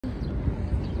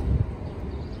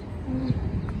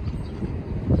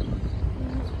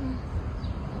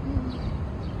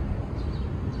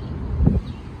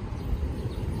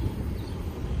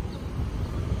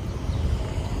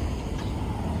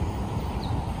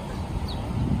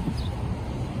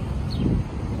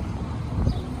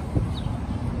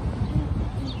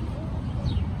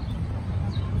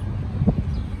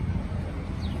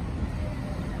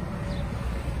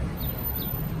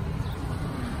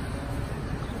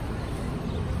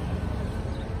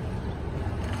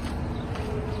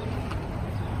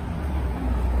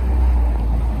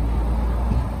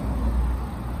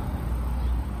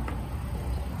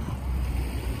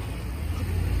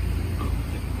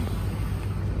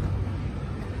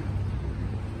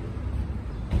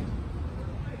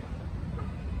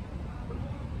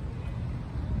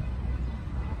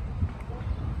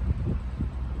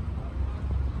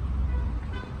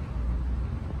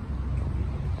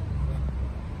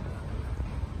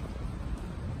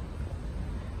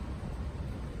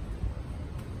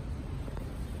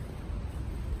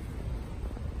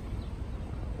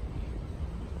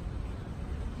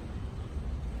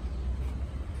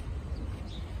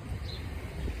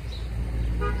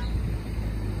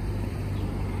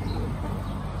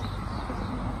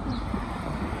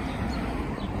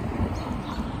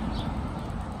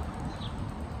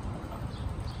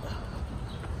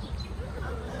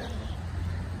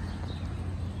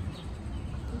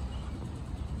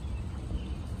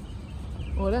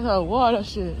Oh, that's a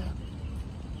watershed.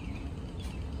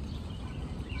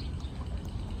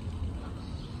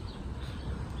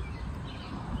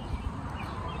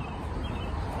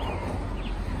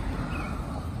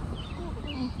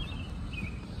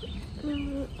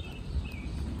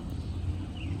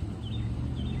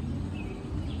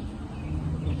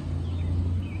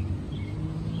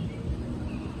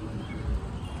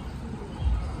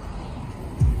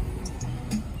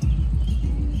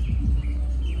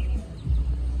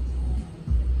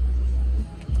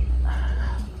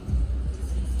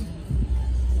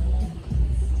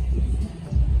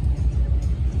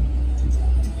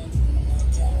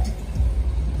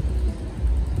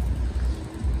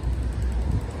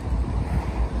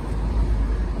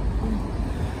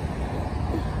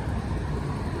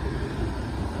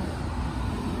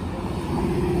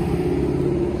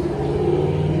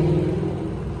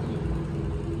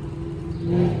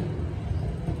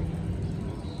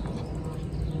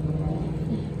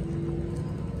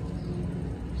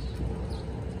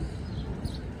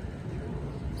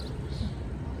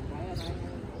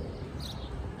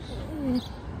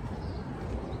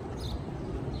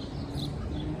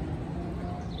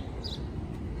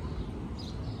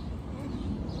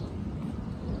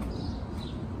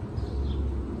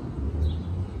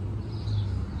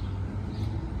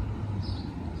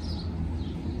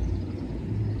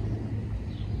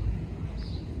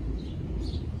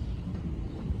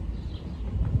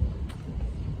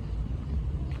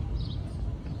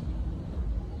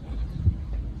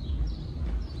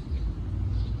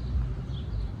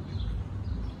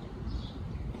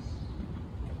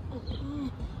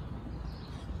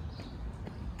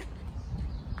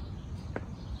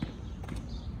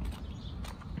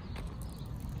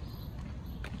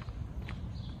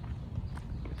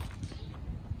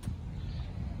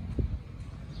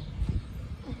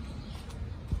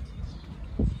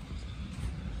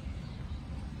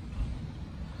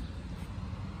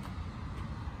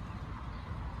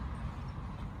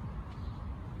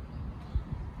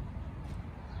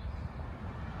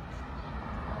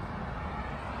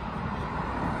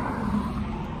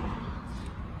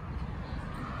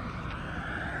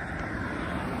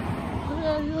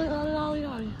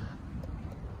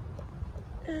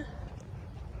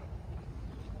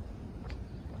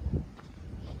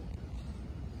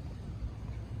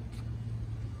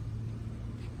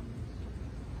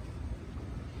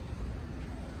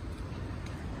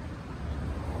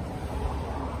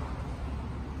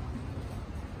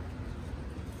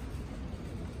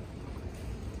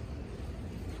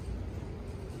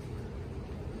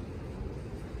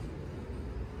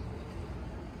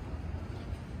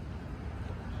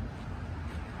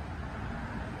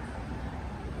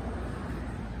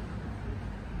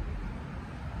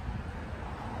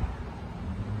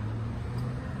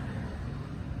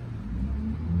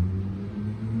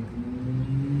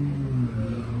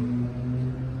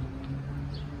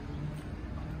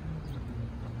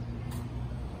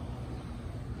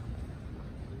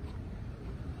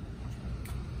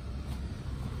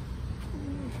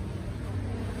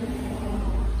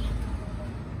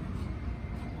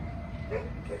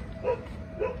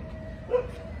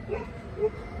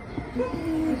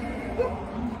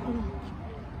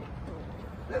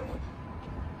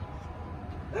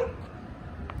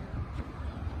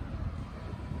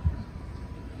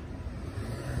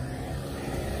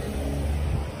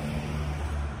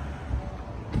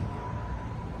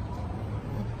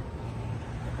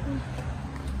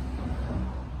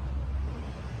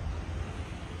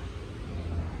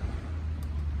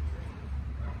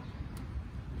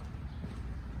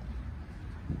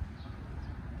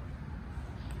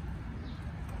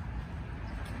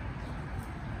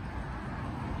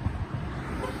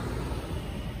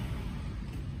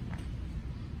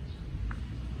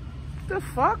 the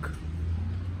fuck?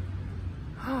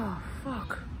 Oh,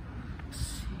 fuck.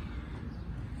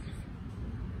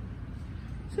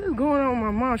 See what's going on with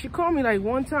my mom. She called me like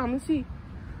one time. Let's see.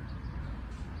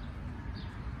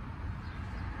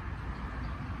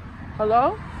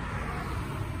 Hello?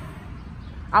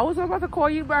 I was about to call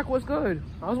you back. What's good?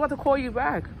 I was about to call you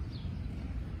back.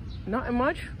 Nothing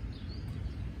much.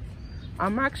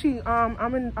 I'm actually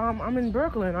I'm in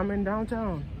Brooklyn. I'm in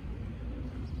downtown.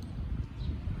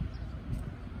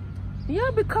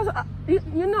 Yeah, because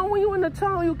you know when you're in the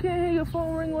town you can't hear your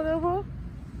phone ring, whatever.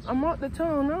 I'm out the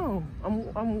town now.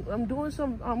 I'm doing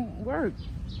some work.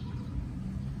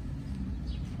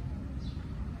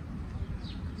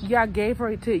 Yeah, I gave her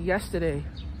it yesterday,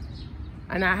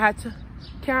 and I had to.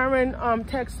 Karen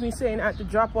texted me saying I had to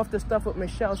drop off the stuff with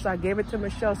Michelle, so I gave it to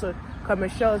Michelle. So, cause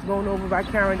Michelle is going over by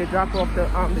Karen to drop off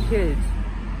the kids.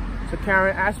 So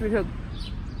Karen asked me to,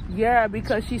 yeah,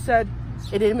 because she said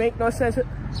it didn't make no sense.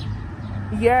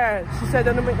 Yeah, she said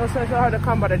it didn't make no sense for her to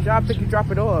come by the job till you drop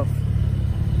it off.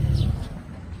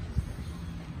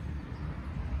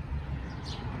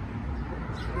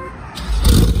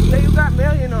 Yeah, you got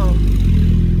mail, you know.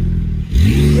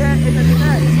 Yeah, it's a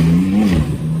check.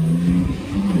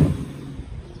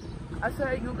 I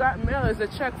said you got mail. It's a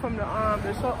check from the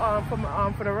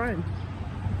for the rent.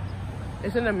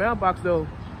 It's in the mailbox though.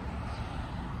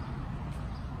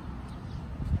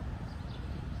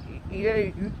 Yeah.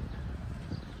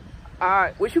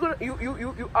 Alright, what you gonna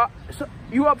so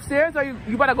you upstairs or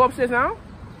you better go upstairs now?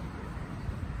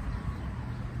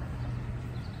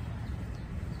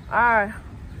 Alright.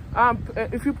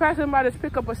 If you passing by, just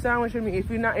pick up a sandwich with me. If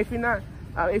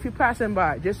you're passing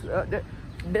by, just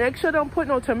make sure don't put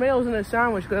no tomatoes in the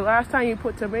sandwich, because last time you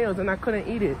put tomatoes and I couldn't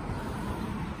eat it.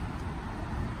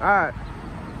 Alright.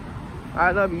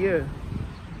 I love you.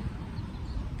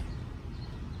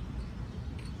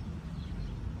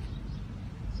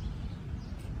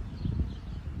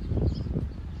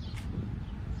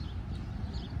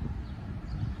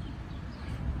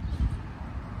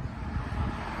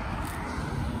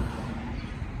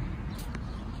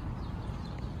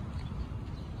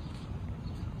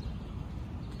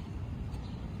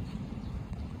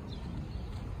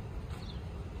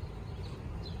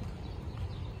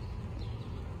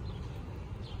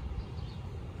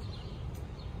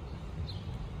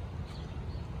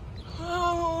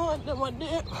 My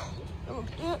dip.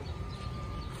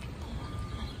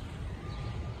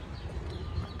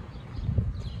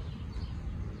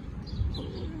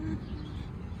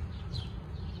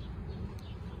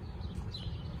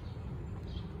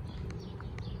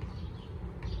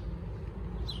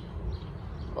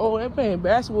 Oh, they're playing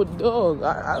basketball with the dog.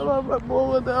 I love my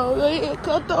boy with the dog. Hey,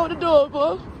 come throw the dog,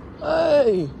 boy.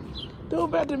 Hey, throw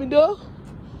it back to me, dog.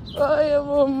 Hey,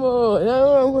 mama.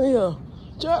 Yeah, here.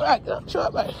 Try it right now. Try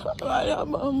it right now,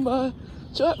 mama.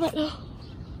 Try it right now.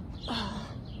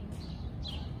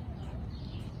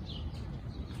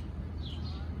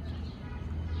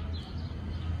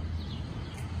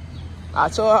 I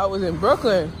told her I was in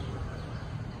Brooklyn.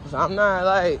 So I'm not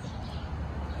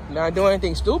not doing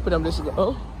anything stupid. I'm just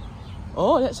the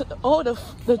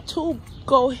two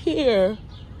go here.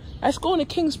 That's going to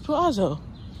King's Plaza.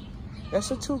 That's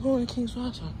the two going to King's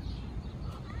Plaza.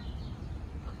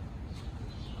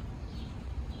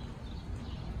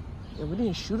 Yeah, we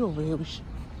didn't shoot over here.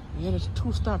 Yeah, there's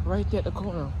two stop right there at the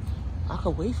corner. I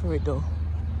could wait for it though.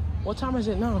 What time is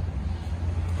it now?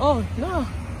 Oh no.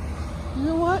 You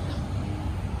know what?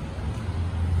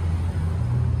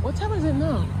 What time is it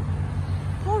now?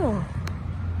 Hold on.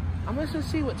 I'm gonna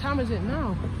just see what time is it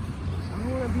now. I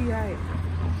don't wanna be at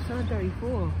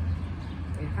 7:34.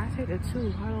 If I take the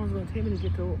 2, how long is it gonna take me to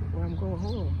get to where I'm going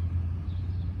home?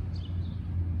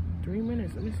 3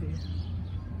 minutes, let me see.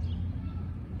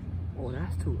 Oh,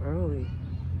 that's too early.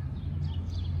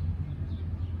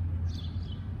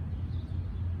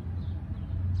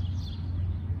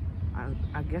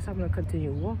 I guess I'm gonna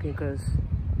continue walking because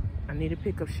I need to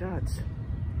pick up shots.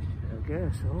 I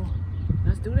guess so.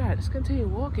 Let's do that. Let's continue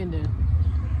walking then.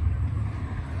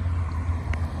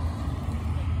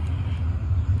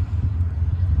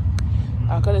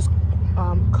 I could just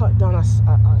cut down a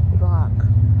block.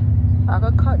 I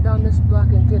could cut down this block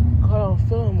and get caught on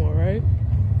film, alright?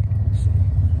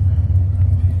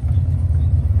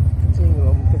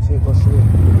 Continue go straight.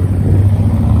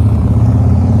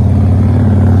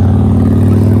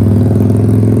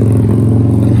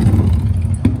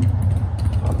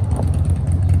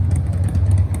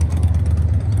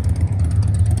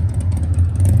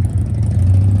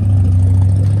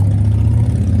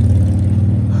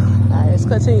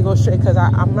 Continue to go straight because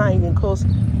I'm not even close.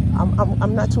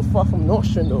 I'm not too far from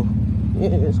Nordstrom though. Yeah,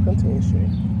 it's continue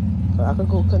straight. So I could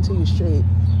go continue straight.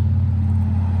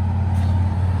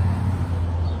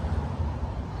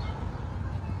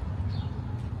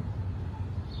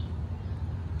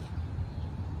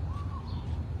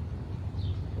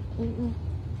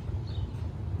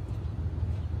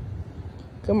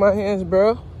 Look at my hands,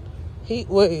 bro. Heat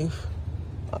wave.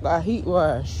 I got heat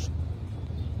wash.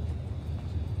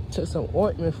 Took some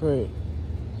ointment for it.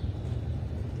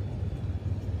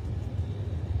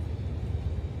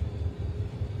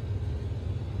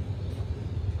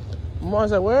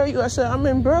 Mom's like, where are you? I said, I'm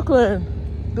in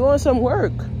Brooklyn doing some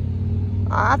work.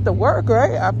 I have to work,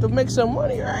 right? I have to make some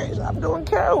money, right? So I'm doing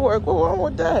care work. What's wrong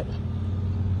with that?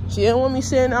 She didn't want me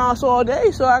sitting in the house all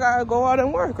day, so I gotta go out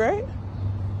and work, right?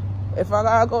 If I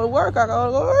gotta go to work, I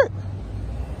gotta go to work.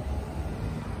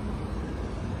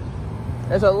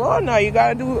 There's a law now. You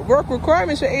gotta do work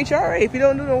requirements for HRA. If you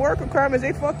don't do the work requirements,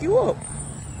 they fuck you up.